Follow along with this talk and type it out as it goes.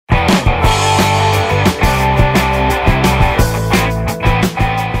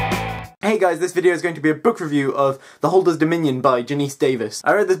Hey guys, this video is going to be a book review of The Holder's Dominion by Genese Davis.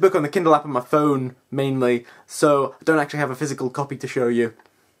 I read this book on the Kindle app on my phone, mainly, so I don't actually have a physical copy to show you.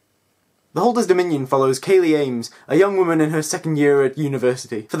 The Holder's Dominion follows Kaylee Ames, a young woman in her second year at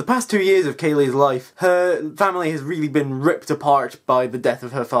university. For the past 2 years of Kaylee's life, her family has really been ripped apart by the death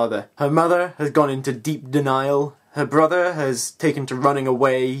of her father. Her mother has gone into deep denial. Her brother has taken to running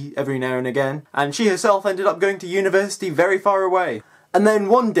away every now and again, and she herself ended up going to university very far away. And then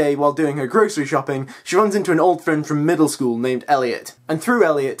one day, while doing her grocery shopping, she runs into an old friend from middle school named Elliot. And through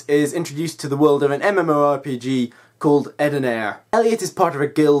Elliot is introduced to the world of an MMORPG called Edenair. Elliot is part of a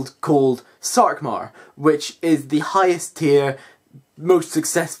guild called Sarkmar, which is the highest tier, most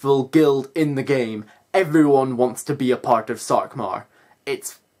successful guild in the game. Everyone wants to be a part of Sarkmar.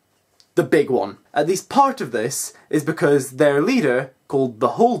 It's the big one. At least part of this is because their leader, called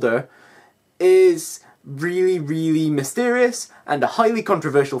the Holder, is really mysterious and a highly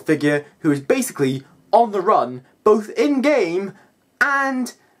controversial figure who is basically on the run, both in-game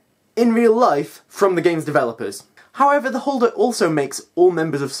and in real life, from the game's developers. However, the Holder also makes all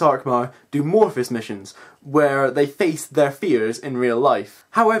members of Sarkmar do Morphus missions, where they face their fears in real life.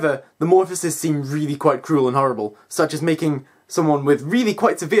 However, the Morphuses seem really quite cruel and horrible, such as making someone with really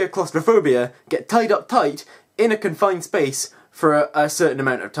quite severe claustrophobia get tied up tight in a confined space for a certain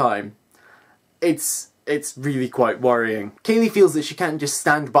amount of time. It's really quite worrying. Kaylee feels that she can't just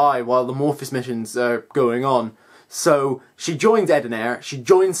stand by while the Morphus missions are going on, so she joins Edenair, she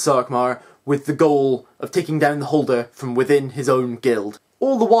joins Sarkmar with the goal of taking down the Holder from within his own guild,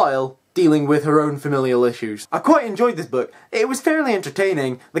 all the while dealing with her own familial issues. I quite enjoyed this book. It was fairly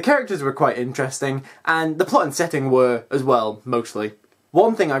entertaining, the characters were quite interesting, and the plot and setting were as well, mostly.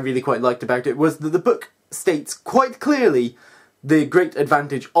 One thing I really quite liked about it was that the book states quite clearly the great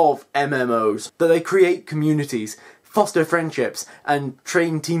advantage of MMOs, that they create communities, foster friendships, and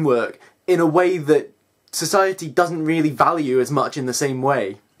train teamwork in a way that society doesn't really value as much in the same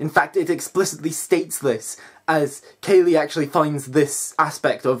way. In fact, it explicitly states this, as Kaylee actually finds this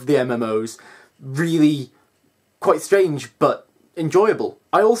aspect of the MMOs really quite strange, but enjoyable.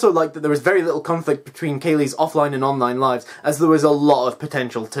 I also liked that there was very little conflict between Kaylee's offline and online lives, as there was a lot of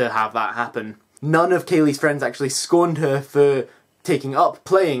potential to have that happen. None of Kaylee's friends actually scorned her for taking up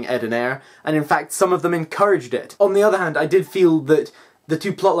playing Edenair, and in fact some of them encouraged it. On the other hand, I did feel that the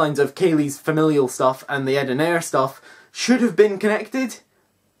two plotlines of Kaylee's familial stuff and the Edenair stuff should have been connected,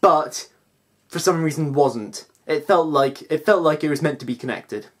 but for some reason wasn't. It felt like it was meant to be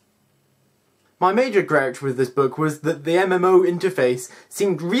connected. My major grouch with this book was that the MMO interface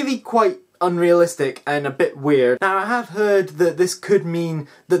seemed really quite unrealistic and a bit weird. Now, I have heard that this could mean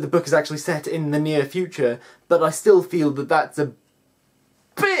that the book is actually set in the near future, but I still feel that that's a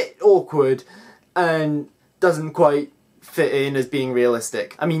bit awkward and doesn't quite fit in as being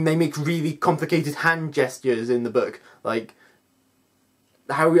realistic. I mean, they make really complicated hand gestures in the book. Like,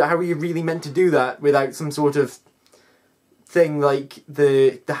 how are you really meant to do that without some sort of thing like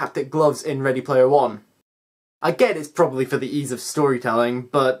the haptic gloves in Ready Player One? I get it's probably for the ease of storytelling,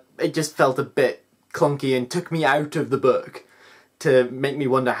 but it just felt a bit clunky and took me out of the book to make me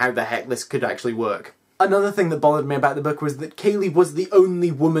wonder how the heck this could actually work. Another thing that bothered me about the book was that Kaylee was the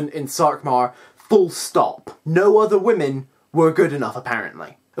only woman in Sarkmar, full stop. No other women were good enough,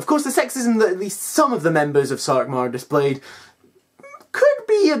 apparently. Of course, the sexism that at least some of the members of Sarkmar displayed could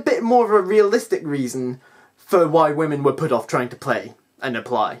be a bit more of a realistic reason for why women were put off trying to play and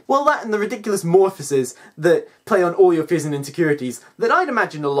apply. Well, that and the ridiculous Morphuses that play on all your fears and insecurities that I'd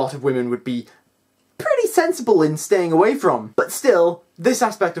imagine a lot of women would be pretty sensible in staying away from. But still, this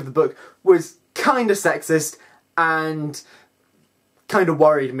aspect of the book was kinda sexist and kinda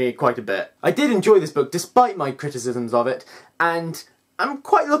worried me quite a bit. I did enjoy this book despite my criticisms of it, and I'm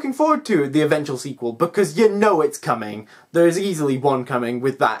quite looking forward to the eventual sequel, because you know it's coming. There's easily one coming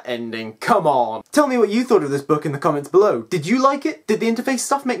with that ending. Come on! Tell me what you thought of this book in the comments below. Did you like it? Did the interface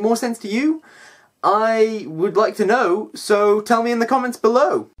stuff make more sense to you? I would like to know, so tell me in the comments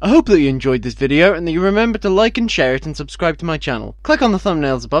below. I hope that you enjoyed this video and that you remember to like and share it and subscribe to my channel. Click on the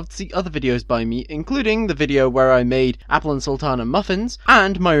thumbnails above to see other videos by me, including the video where I made apple and sultana muffins,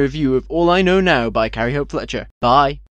 and my review of All I Know Now by Carrie Hope Fletcher. Bye!